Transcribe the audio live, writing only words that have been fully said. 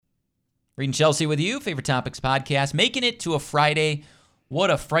Reading Chelsea with you, Favorite Topics podcast, making it to a Friday.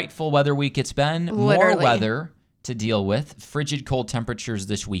 What a frightful weather week it's been. Literally. More weather to deal with. Frigid cold temperatures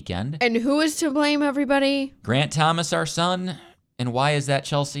this weekend. And who is to blame, everybody? Grant Thomas, our son. And why is that,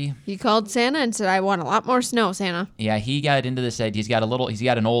 Chelsea? He called Santa and said, I want a lot more snow, Santa. Yeah, he got into this idea. He's got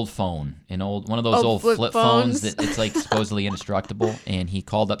an old phone, one of those old flip phones that it's like supposedly indestructible. And he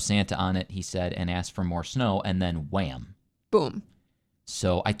called up Santa on it, he said, and asked for more snow, and then wham. Boom.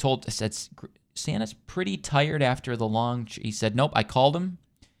 So I said, Santa's pretty tired after the long, he said, nope, I called him,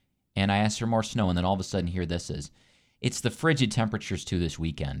 and I asked for more snow, and then all of a sudden, here this is. It's the frigid temperatures, too, this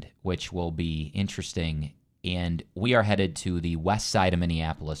weekend, which will be interesting. And we are headed to the west side of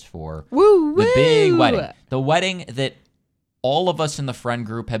Minneapolis for the big wedding. The wedding that all of us in the friend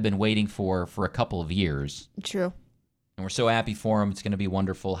group have been waiting for a couple of years. True. And we're so happy for them. It's going to be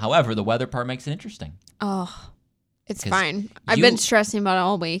wonderful. However, the weather part makes it interesting. Oh, it's fine. I've been stressing about it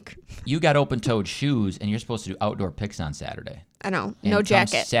all week. You got open-toed shoes, and you're supposed to do outdoor picks on Saturday. I know. And no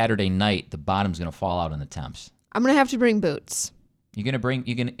jacket. Saturday night, the bottom's going to fall out in the temps. I'm going to have to bring boots.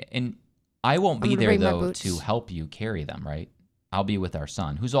 And I won't be there, though, to help you carry them, right? I'll be with our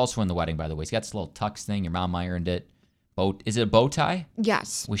son, who's also in the wedding, by the way. He's got this little tux thing. Your mom ironed it. Is it a bow tie?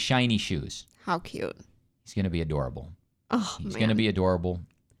 Yes. With shiny shoes. How cute. He's going to be adorable. Oh, He's going to be adorable.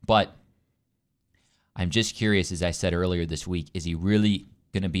 But I'm just curious, as I said earlier this week, is he really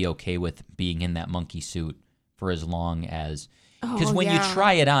going to be okay with being in that monkey suit for as long as... Because when you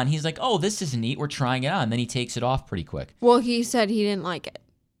try it on, he's like, oh, this is neat. We're trying it on. Then he takes it off pretty quick. Well, he said he didn't like it.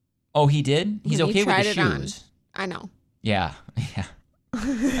 Oh, he did? He's okay with the shoes. I know. Yeah.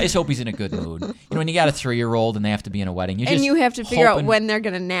 I just hope he's in a good mood. When you got a 3-year-old and they have to be in a wedding, you have to figure out when they're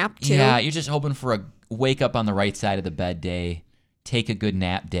going to nap, too. Yeah, you're just hoping for a wake up on the right side of the bed day, take a good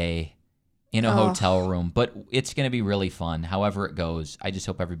nap day in a hotel room. But it's going to be really fun, however it goes. I just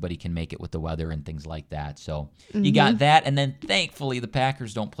hope everybody can make it with the weather and things like that. So you got that. And then thankfully, the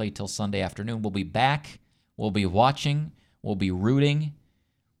Packers don't play till Sunday afternoon. We'll be back. We'll be watching. We'll be rooting.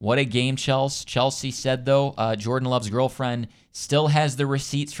 What a game, Chelsea. Chelsea said, though, Jordan Love's girlfriend still has the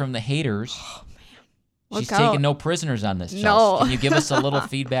receipts from the haters. Oh, man. She's taking no prisoners on this, Chelsea. No. Can you give us a little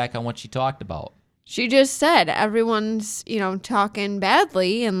feedback on what she talked about? She just said everyone's, talking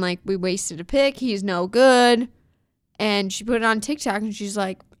badly and, we wasted a pick. He's no good. And she put it on TikTok, and she's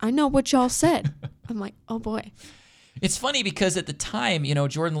like, I know what y'all said. I'm like, oh, boy. It's funny because at the time,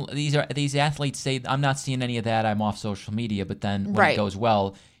 Jordan, these athletes say, I'm not seeing any of that. I'm off social media. But then when it goes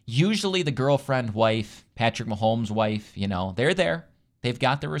well, usually the girlfriend, wife, Patrick Mahomes' wife, they're there. They've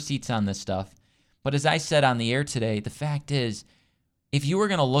got the receipts on this stuff. But as I said on the air today, the fact is, if you were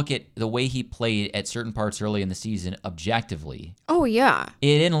going to look at the way he played at certain parts early in the season objectively. Oh, yeah.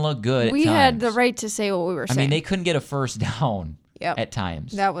 It didn't look good We at times. had the right to say what we were saying. I mean, they couldn't get a first down at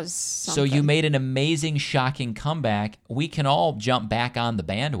times. That was something. So you made an amazing, shocking comeback. We can all jump back on the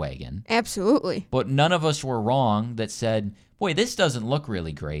bandwagon. Absolutely. But none of us were wrong that said, boy, this doesn't look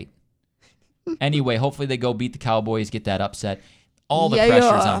really great. Anyway, hopefully they go beat the Cowboys, get that upset. All the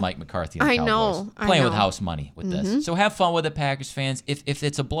pressure's on Mike McCarthy and the Cowboys. Playing with house money with this. So have fun with it, Packers fans. If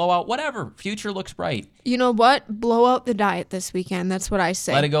it's a blowout, whatever. Future looks bright. You know what? Blow out the diet this weekend. That's what I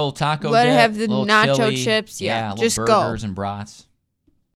say. Let it go taco Let dip, it have the little nacho chili, chips. Yeah, little just burgers go. and brats.